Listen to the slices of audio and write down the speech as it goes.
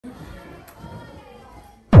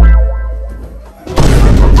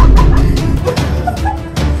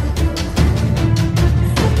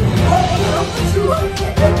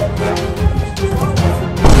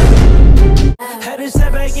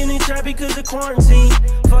quarantine.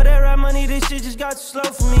 For that rap money, this shit just got too slow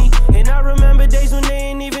for me. And I remember days when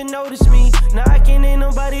they ain't even notice me. Now I can't ain't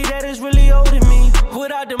nobody that is really older me.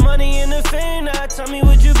 Without the money and the fame, now tell me,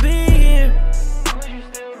 would you be here?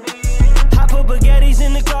 I put baguettes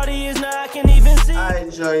in the Cartiers, now I can't even see.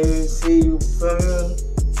 Alright, Joe, you see, you feel me?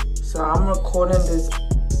 So I'm recording this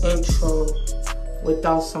intro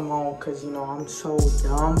without Simone, cause you know I'm so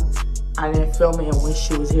dumb. I didn't film it when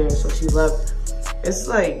she was here, so she left. It's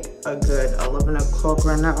like a good 11 o'clock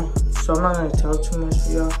right now, so I'm not gonna tell too much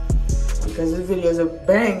for y'all because this video is a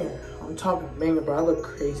banger. I'm talking banger, bro. I look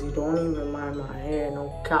crazy. Don't even mind my hair,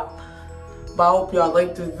 no cap. But I hope y'all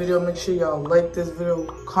like this video. Make sure y'all like this video,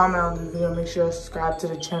 comment on this video, make sure y'all subscribe to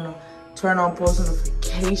the channel, turn on post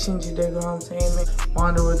notifications, you dig what I'm saying, man?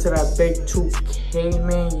 On the road to that big 2K,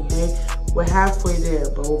 man, you dig? We're halfway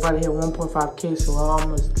there, but we're about to hit 1.5K, so we're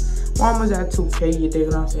almost at 2K, you dig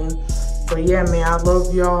what I'm saying? But yeah, man, I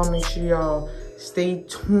love y'all. Make sure y'all stay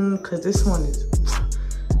tuned, cause this one is,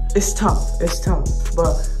 it's tough,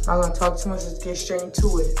 but I'm not gonna talk too much, let's get straight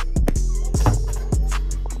into it.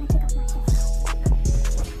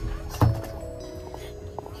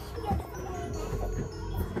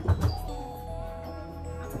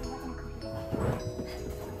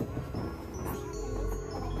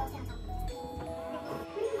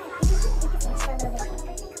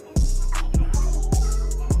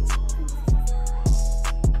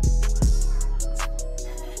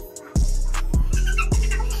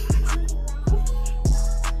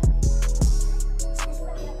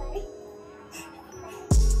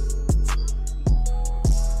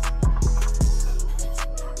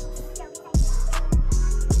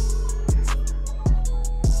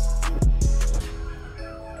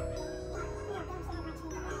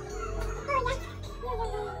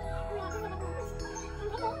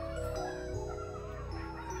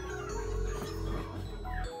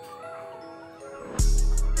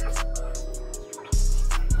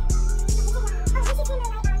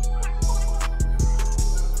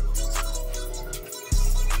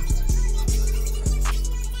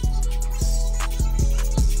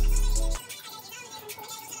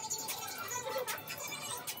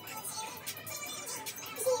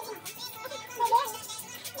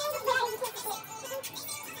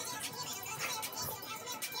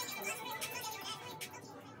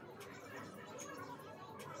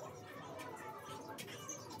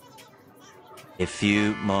 A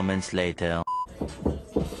few moments later.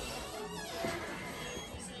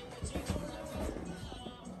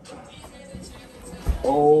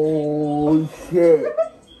 Oh shit.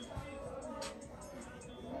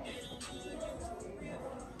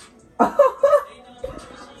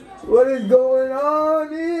 What is going on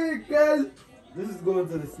here, guys? This is going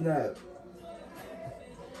to the snap.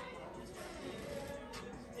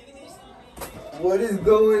 What is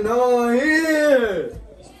going on here?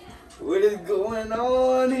 What is going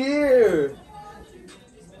on here?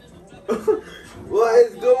 What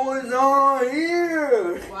is going on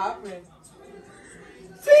here? What happened?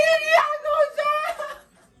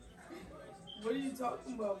 What are you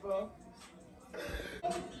talking about, bro?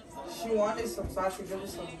 She wanted some, so I should give her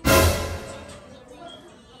some.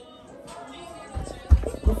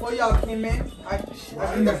 Before y'all came in, I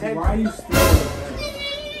did the head. Why are you still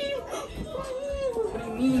What do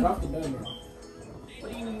you mean? Drop the bed, man.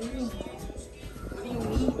 What do you mean? What do you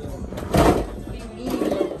mean?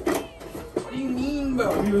 What do you mean,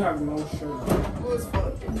 bro? You have no shirt on. What's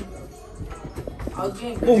fucking? I was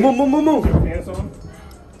getting good. Move. Your pants on?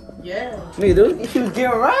 Yeah. Nigga, you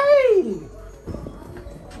get right.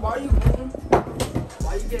 Why are you moving?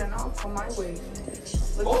 Why you getting off on my way?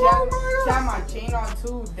 Look, she had my chain on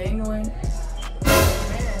too, dangling.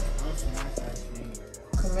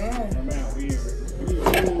 Come here. Man, weird.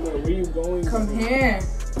 Where you going? Come here.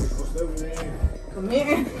 What's up, man? Come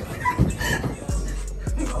here.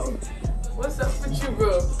 What's up with you,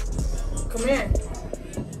 bro? Come here.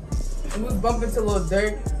 We was bumping to Lil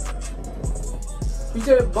Dirt. We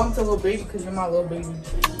should have bumped to Lil Baby because you're my little baby.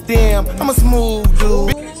 Damn, I'm a smooth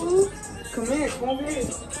dude. Ooh. Come here, come over here.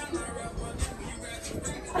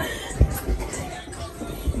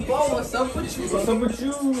 Bro, what's up with you, bro? What's up with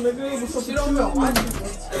you, nigga? What's up She with don't you? even watch you, bro.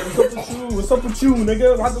 What's up with you? What's up with you, nigga?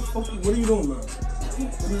 How the fuck? What are you doing, man? What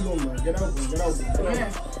are you doing, man? Get out, bro. Get out, bro. Come here.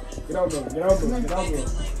 Get out, bro. Get out, bro. Get out, bro.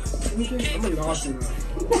 I'm gonna knock you, man.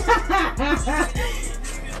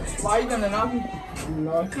 Why are you gonna knock me?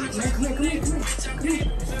 Knock you. Come here.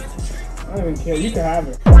 I don't even care. You can have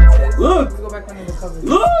it. Look! Let's go back under the covers.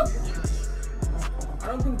 Look! I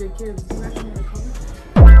don't think they care. Let's go back under the covers.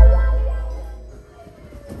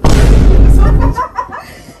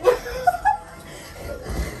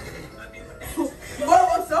 Bro,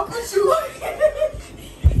 what's up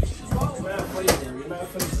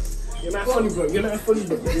You're not funny, bro. You're not funny,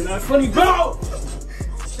 bro. You're not funny, bro.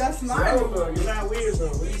 That's mine. Bro, you're not weird, bro.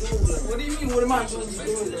 What are you doing, bro? What do you mean? What am I doing? What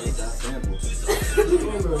are you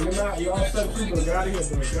doing, bro? You're not. You're all stuck too, bro. Get out of here,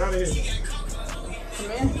 bro. Get out of here.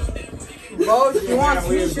 Come in. Bro, you want to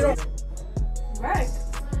see shit? Right.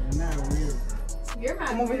 You're not weird. You're mad.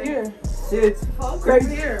 Come over here. Shit.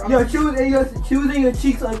 Crazy here. Yo, she was in your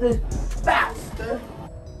cheeks like this. Bastard.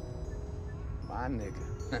 My nigga.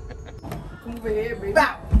 Come over here, baby.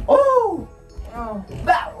 Bow. Oh. Oh.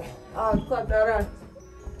 Bow. Oh, clap that up.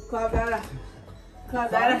 Clap that up.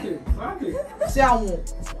 Clap that up. Fuck it. Salmon.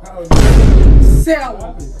 Fuck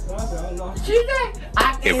Salmon. it. I don't know. She said,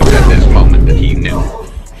 I It was at this moment that he knew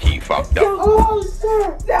he fucked up. Oh,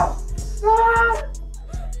 shit. No.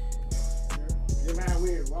 You're not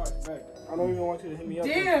weird. Watch back. I don't even want you to hit me up.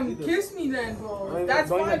 Damn, either. kiss me then, bro. Don't That's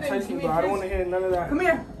even fine then. touch me, bro. I don't want to hear none of that. Come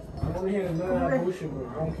here. I don't want to hear none of that bullshit, bro.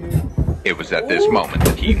 I don't care. It was at this moment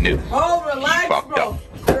that he knew Oh, he relax, fucked bro. up.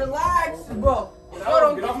 Relax, bro.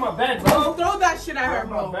 Get off my bed, bro. Don't throw that shit at her, Get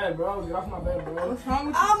bro. off my bed, bro. Get off my bed, bro. What's wrong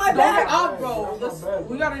with you? Oh, my Don't bad. get up, bro. Get off my Listen, bed,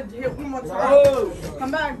 we bro. gotta hit one more time. Oh.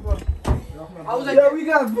 Come back, bro. Get off my I was bed. like, Yo, we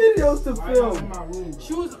got videos to Why you in film. my room?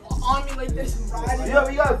 she was on me like this and riding. Yo,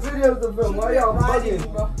 we got videos to film. Why y'all Riding me,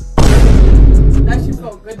 bugging? bro. That shit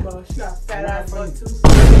felt good, bro. She got a fat ass butt, too.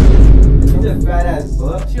 She's a fat ass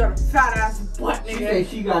butt. She got a fat ass butt, She nigga. said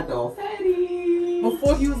she got the fatty.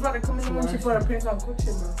 Before he was about to come in the room, she put her pants on quick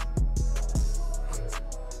shit, bro.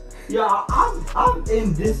 Yeah, I'm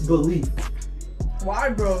in disbelief. Why,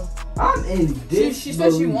 bro? I'm in disbelief. She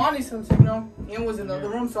said she wanted something, you know. Ian was in the other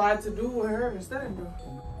room, so I had to do it with her instead, bro.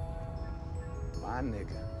 My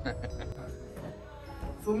nigga.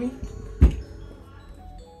 Feel me?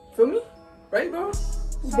 Feel me? Right, bro?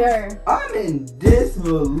 There. I'm in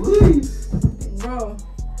disbelief. Bro.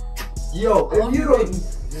 Yo, if you don't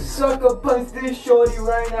sucker punch this shorty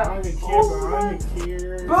right I now, don't even care, bro. I don't even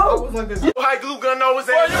care. I bro, was like this. High glue gun always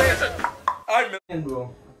ain't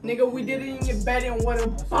bro. Nigga, we did it in your bed and what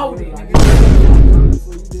about it,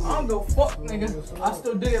 nigga? I don't go fuck, nigga. I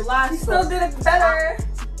still did it last You still did it better.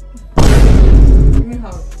 Give me a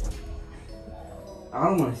hug. I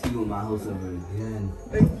don't want to see you in my house ever again.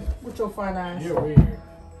 Nigga, with your fine ass. You're weird.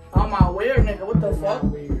 I'm not weird, nigga. What the You're fuck?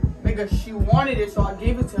 not weird. Nigga, she wanted it, so I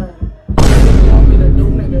gave it to her. What you want me to do,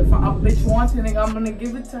 nigga? If a bitch wants it, nigga, I'm gonna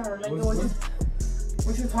give it to her. Nigga,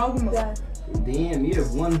 what you talking about? Damn, you're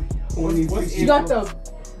one horny freak. She got the,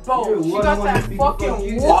 bro, You're she one got horny that freak. fucking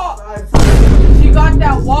You walk. just- She got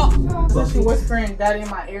that walk. So she whispering that in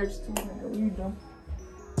my ears too, nigga. What you doing?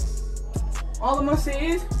 All I'm gonna say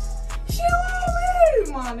is, she want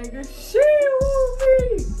me, my nigga. She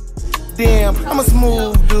want me. Damn, I'm a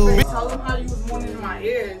smooth dude. Tell them how you was moaning in my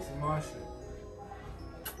ears. My shit.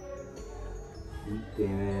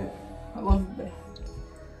 Damn it. I love you, babe.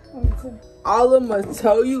 All I'm gonna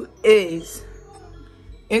tell you is,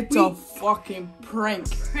 it's a fucking prank.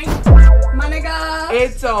 My nigga.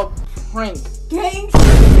 It's a prank. Gang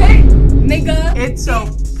shit, nigga. It's a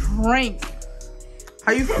prank.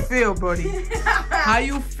 How you feel, buddy? How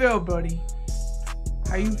you feel, buddy?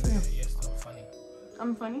 How you feel? You're still funny.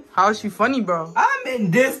 I'm funny. How is she funny, bro? I'm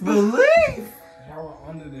in disbelief. Y'all were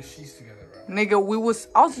under the sheets together, bro. Nigga,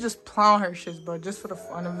 I was just plowing her shit, bro, just for the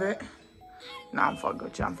fun of it. Nah, I'm fucking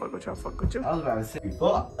with you. I'm fucking with you. I'm fucking with you. I was about to say,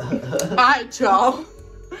 fuck. Alright, y'all.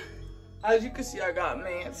 As you can see, I got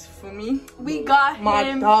mans for me. We got My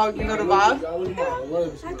him. dog, you know the vibe? Y'all look at my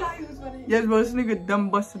lips, I bro. thought he was funny. Yes, bro, this nigga dumb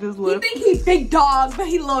busted his You lip. think he big dog, but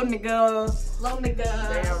he low nigga. Low nigga.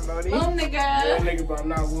 Damn, buddy. Low Yeah, nigga. nigga, but I'm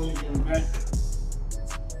not willing to give him back.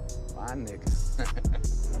 My nigga.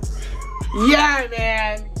 Yeah,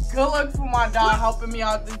 man. Good luck for my dog helping me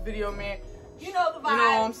out this video, man. You know the You know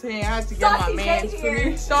what I'm vibe. saying? I had to get my Saucy mans J for me.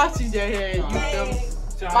 here. Saucy J here. You feel me?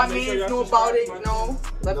 Y'all My make sure mans y'all knew subscribe about it, to my you know.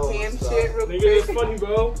 Left No, hand stop. shit real Nigga, quick. it's funny,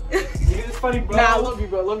 bro. Nigga, it's funny, bro. Nah, I love you,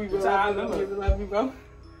 bro. Love you, bro. I love you. Love you, bro.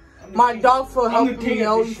 My dog for I'm the helping king me of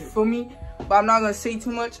out this shit. for me, but I'm not gonna say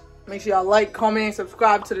too much. Make sure y'all like, comment, and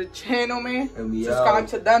subscribe to the channel, man. And we Subscribe out.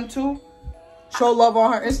 to them too. Show love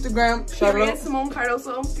on her Instagram. Shout Period. out. Simone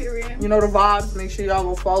Cardoso. Period. You know the vibes. Make sure y'all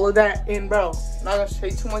go follow that. And bro, not gonna say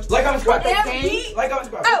too much. Like, comment, What the subscribe. gang? Like, comment,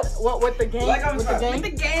 subscribe. Oh, What with the gang? Like, comment, with the subscribe. with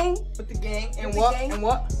the gang? gang. With the gang? And With the what? gang. And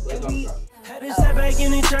what? Like, comment, subscribe. Had to step back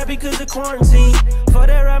in the trap because of quarantine. For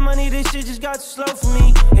that rap money, this shit just got too slow for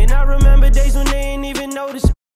me. And I remember days when they ain't even noticed.